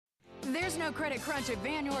There's no credit crunch at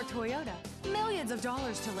Vann or Toyota. Millions of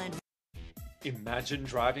dollars to lend. Imagine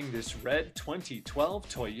driving this red 2012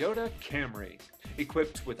 Toyota Camry,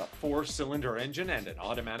 equipped with a 4-cylinder engine and an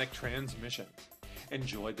automatic transmission.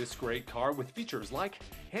 Enjoy this great car with features like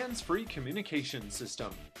hands-free communication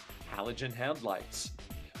system, halogen headlights,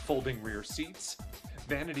 folding rear seats,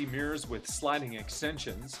 vanity mirrors with sliding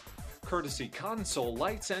extensions, courtesy console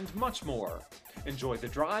lights, and much more. Enjoy the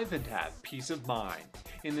drive and have peace of mind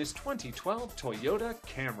in this 2012 Toyota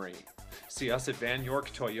Camry. See us at Van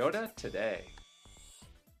York Toyota today.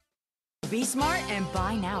 Be smart and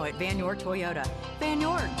buy now at Vann York Toyota. Vann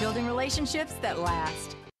York, building relationships that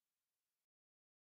last.